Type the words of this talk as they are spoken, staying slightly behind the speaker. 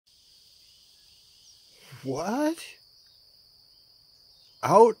What?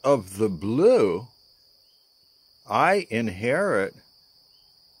 Out of the blue, I inherit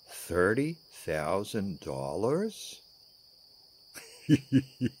 $30,000?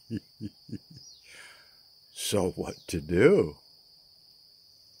 So what to do?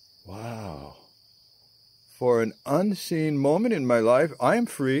 Wow. For an unseen moment in my life, I'm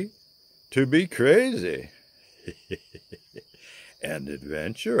free to be crazy and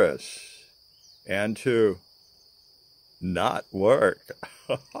adventurous and to not work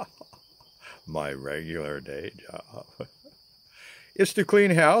my regular day job. It's to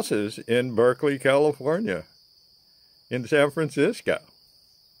clean houses in Berkeley, California, in San Francisco.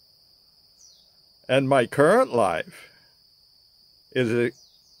 And my current life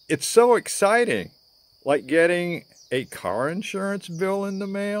it's so exciting, like getting a car insurance bill in the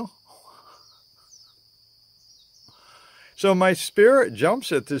mail. So my spirit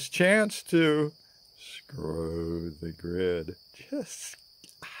jumps at this chance to screw the grid. Just,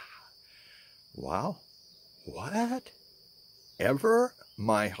 wow, whatever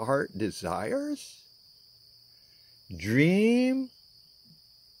my heart desires, dream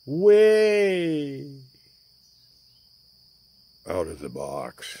way out of the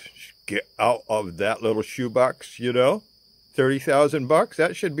box. Get out of that little shoebox, you know, 30,000 bucks.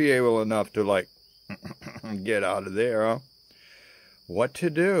 That should be able enough to like get out of there, huh? What to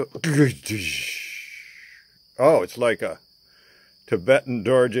do? Oh, it's like a Tibetan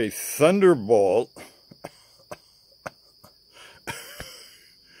Dorje thunderbolt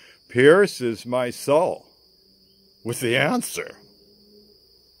pierces my soul with the answer.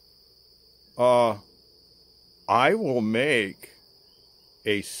 I will make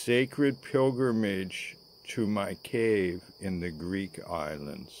a sacred pilgrimage to my cave in the Greek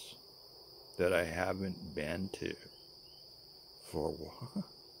islands that I haven't been to for what?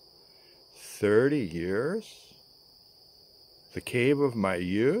 30 years? The cave of my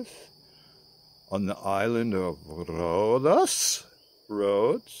youth on the island of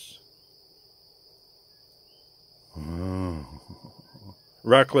Rhodes? Oh.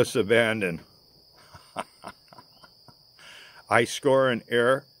 Reckless abandon. I score an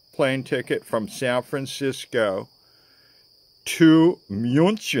airplane ticket from San Francisco to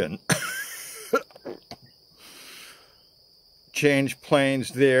München. Change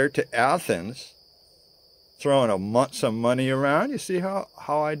planes there to Athens. Throwing some money around. You see how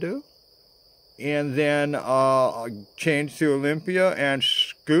I do? And then change to Olympia and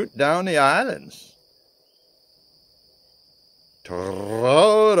scoot down the islands to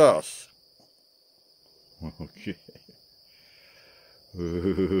Rhodes. Okay.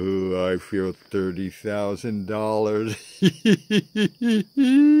 Ooh, I feel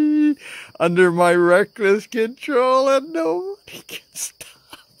 $30,000 under my reckless control, and nobody can stop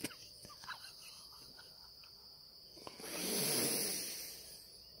me.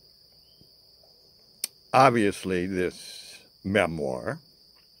 Obviously, this memoir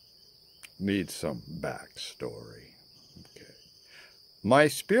needs some backstory. My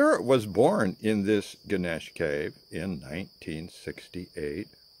spirit was born in this Ganesh cave in 1968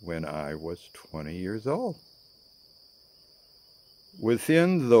 when I was 20 years old.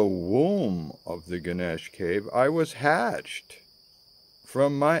 Within the womb of the Ganesh cave, I was hatched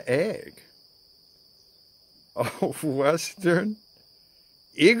from my egg of Western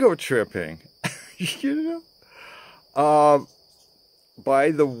ego tripping, you know, by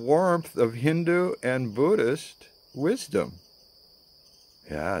the warmth of Hindu and Buddhist wisdom.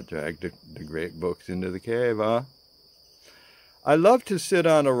 Yeah, dragged the great books into the cave, huh? I love to sit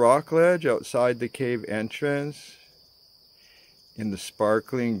on a rock ledge outside the cave entrance in the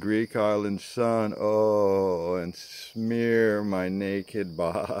sparkling Greek island sun, oh, and smear my naked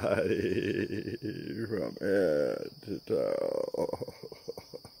body from head to toe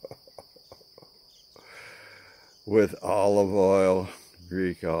with olive oil,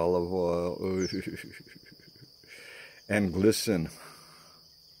 Greek olive oil, and glisten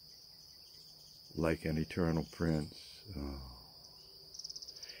like an eternal prince. Oh.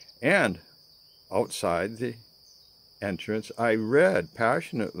 And outside the entrance, I read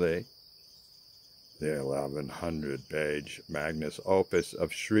passionately the 1,100-page magnus opus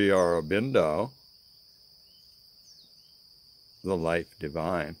of Sri Aurobindo, The Life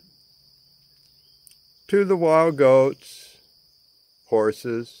Divine, to the wild goats,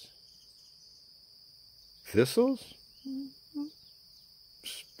 horses, thistles,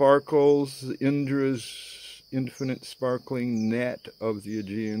 sparkles Indra's infinite sparkling net of the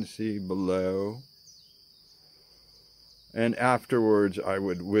Aegean Sea below. And afterwards I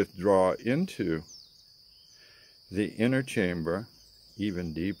would withdraw into the inner chamber,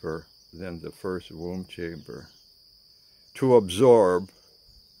 even deeper, than the first womb chamber to absorb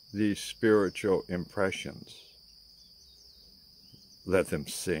these spiritual impressions. Let them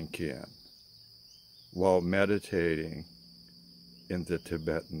sink in while meditating in the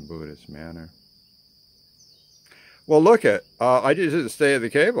Tibetan Buddhist manner. Well, look at, I didn't stay at the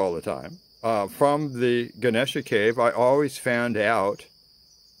cave all the time. From the Ganesha cave, I always fanned out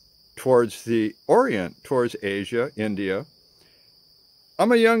towards the Orient, towards Asia, India.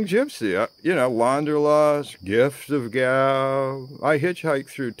 I'm a young gypsy, wanderlust, gift of gab. I hitchhiked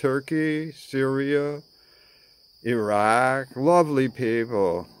through Turkey, Syria, Iraq. Lovely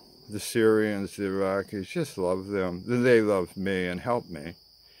people. The Syrians, the Iraqis, just love them. They loved me and helped me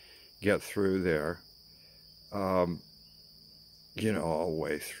get through there. All the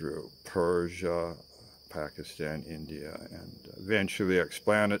way through Persia, Pakistan, India, and eventually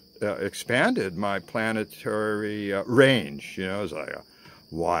expanded my planetary range, as like a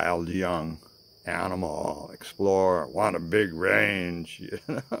wild young animal explorer, want a big range,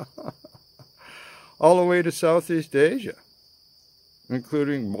 all the way to Southeast Asia,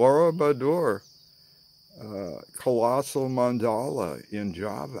 including Borobudur, colossal mandala in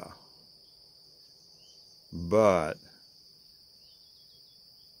Java. But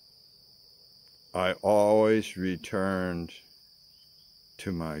I always returned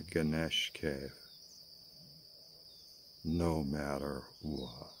to my Ganesh cave, no matter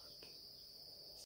what.